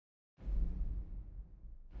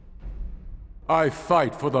I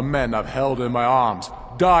fight for the men I've held in my arms,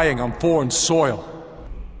 dying on foreign soil.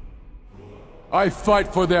 I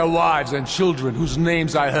fight for their wives and children whose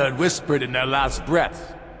names I heard whispered in their last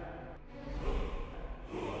breath.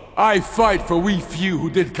 I fight for we few who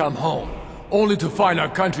did come home, only to find our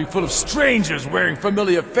country full of strangers wearing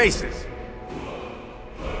familiar faces.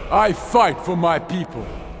 I fight for my people,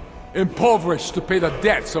 impoverished to pay the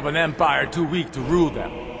debts of an empire too weak to rule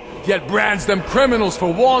them, yet brands them criminals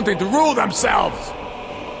for wanting to rule themselves!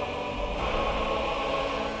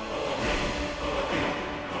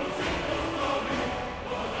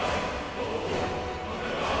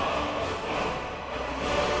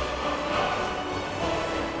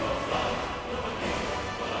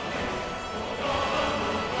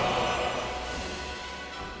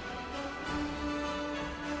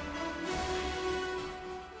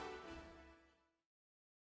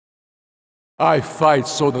 I fight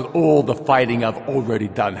so that all the fighting I've already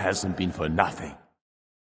done hasn't been for nothing.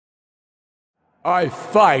 I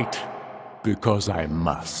fight because I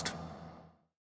must.